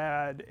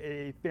had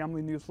a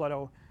family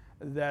newsletter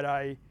that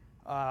I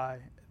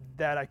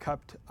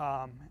kept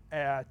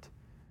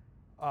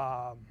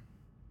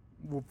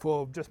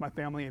for just my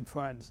family and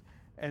friends,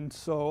 and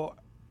so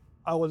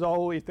I was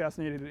always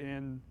fascinated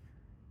in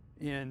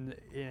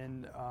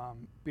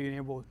being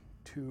able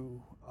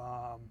to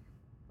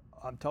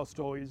tell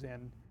stories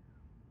and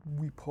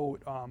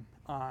report on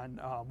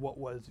what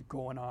was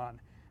going on.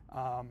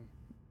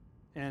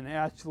 And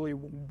actually,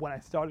 when I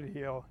started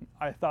here,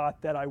 I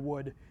thought that I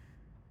would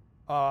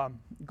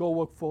go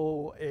work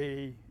for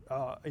a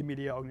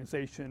media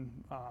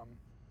organization.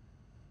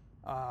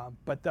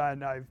 But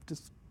then I've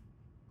just,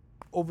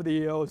 over the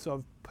years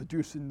of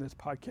producing this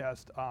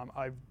podcast,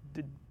 I've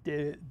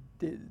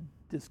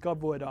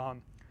discovered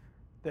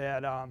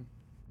that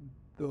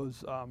there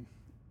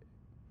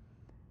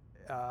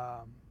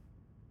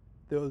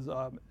was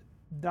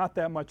not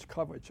that much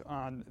coverage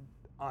on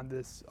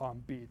this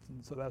beat,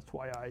 and so that's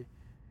why I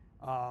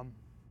am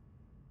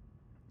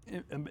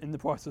in the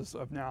process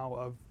of now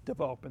of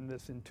developing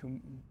this into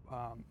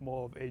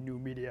more of a new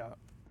media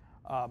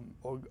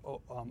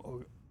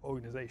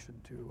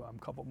organization to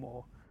cover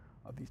more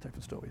of these types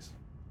of stories.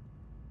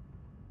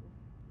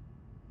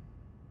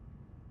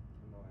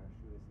 I know I asked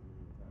you this a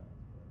million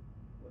times, but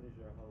what is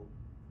your hope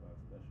for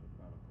Special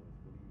Chronicles?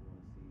 What do you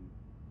want to see?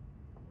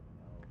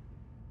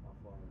 How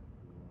far do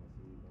you want to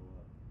see it go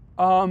up?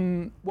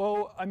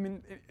 Well, I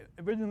mean,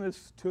 originally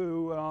this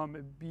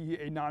to be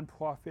a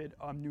nonprofit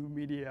new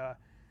media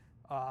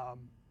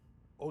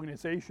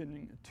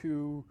organization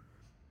to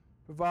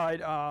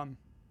provide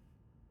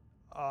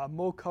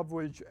more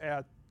coverage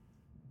at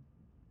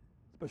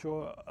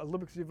Special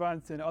Olympics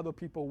events and other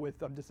people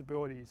with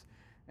disabilities.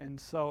 And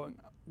so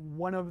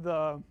one of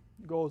the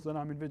goals that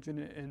I'm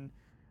envisioning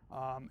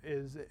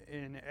is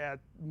at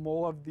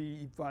more of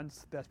the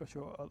events that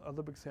Special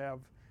Olympics have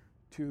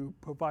to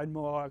provide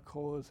more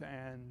articles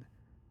and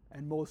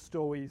more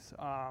stories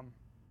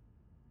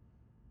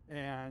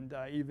and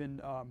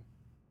even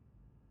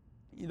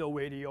either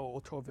radio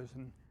or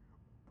television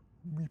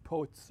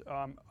reports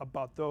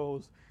about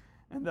those.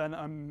 And then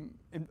I'm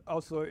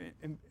also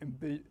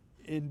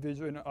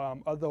envision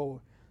other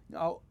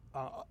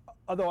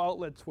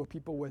outlets where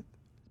people with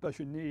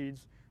special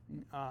needs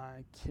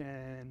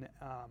can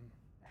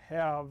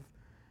have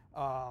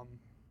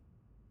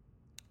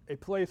a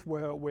place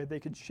where they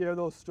can share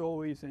those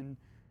stories and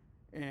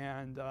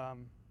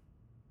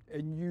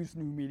use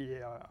new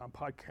media,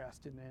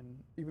 podcasting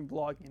and even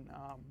blogging,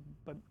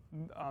 but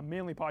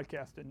mainly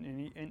podcasting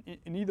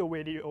in either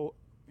radio,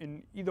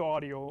 in either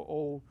audio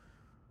or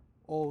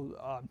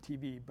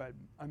TV. But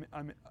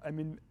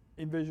I'm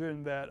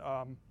envisioning that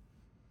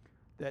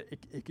that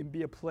it can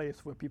be a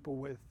place where people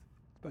with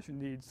special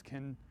needs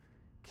can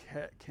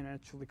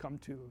actually come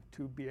to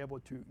be able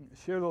to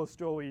share those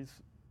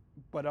stories,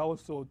 but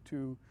also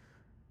to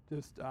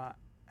just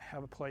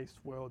have a place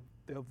where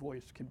their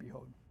voice can be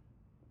heard.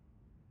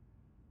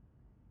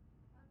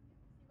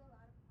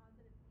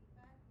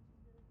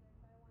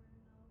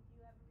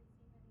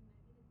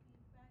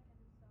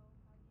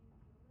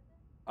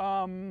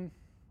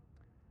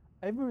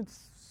 I haven't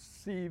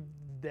received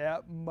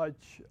that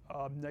much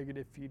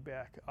negative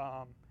feedback.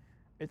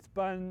 It's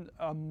been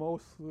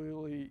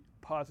mostly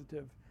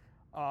positive,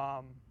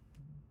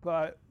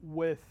 but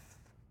with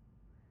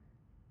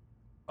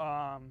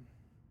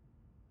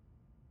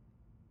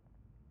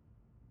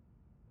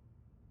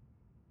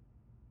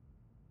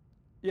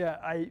yeah,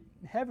 I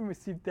haven't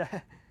received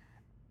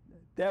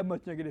that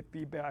much negative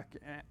feedback,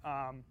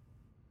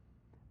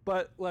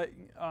 but like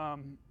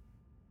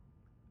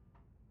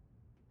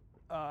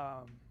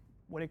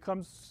when it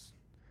comes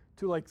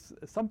to like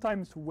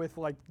sometimes with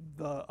like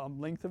the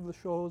length of the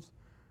shows,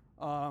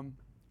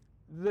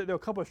 there are a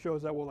couple of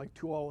shows that were like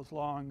 2 hours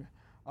long,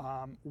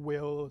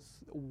 where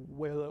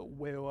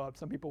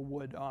some people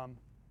would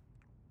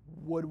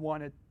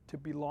want it to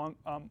be long,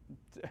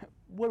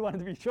 would want it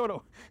to be shorter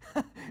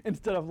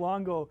instead of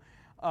longer,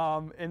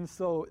 and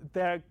so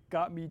that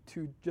got me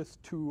to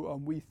just to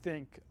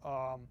rethink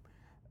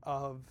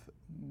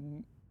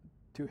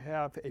to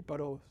have a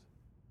better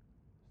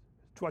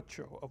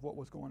structure of what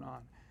was going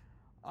on.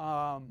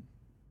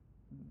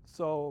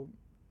 So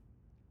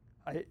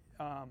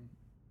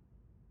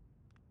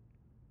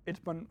it's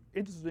been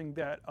interesting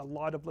that a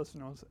lot of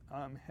listeners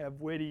have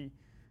really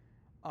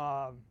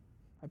have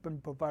been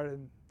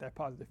providing that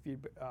positive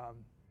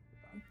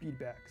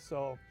feedback.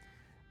 So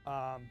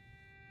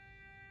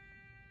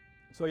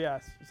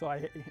yes, so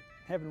I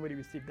haven't really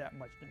received that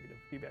much negative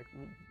feedback,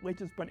 which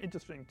has been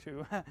interesting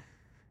to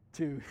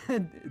to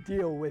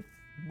deal with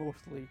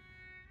mostly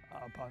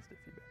positive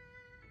feedback.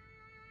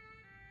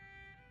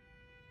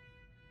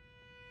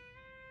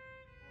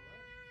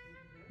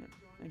 Yeah,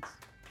 thanks.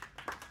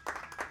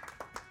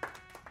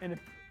 And if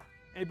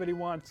anybody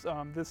wants,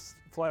 this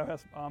flyer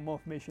has more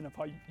information of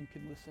how you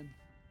can listen.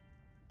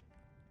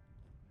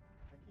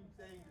 I keep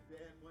saying to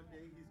Dan one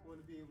day he's going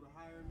to be able to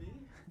hire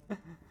me.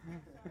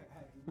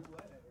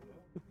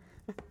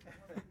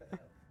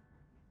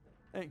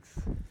 Thanks.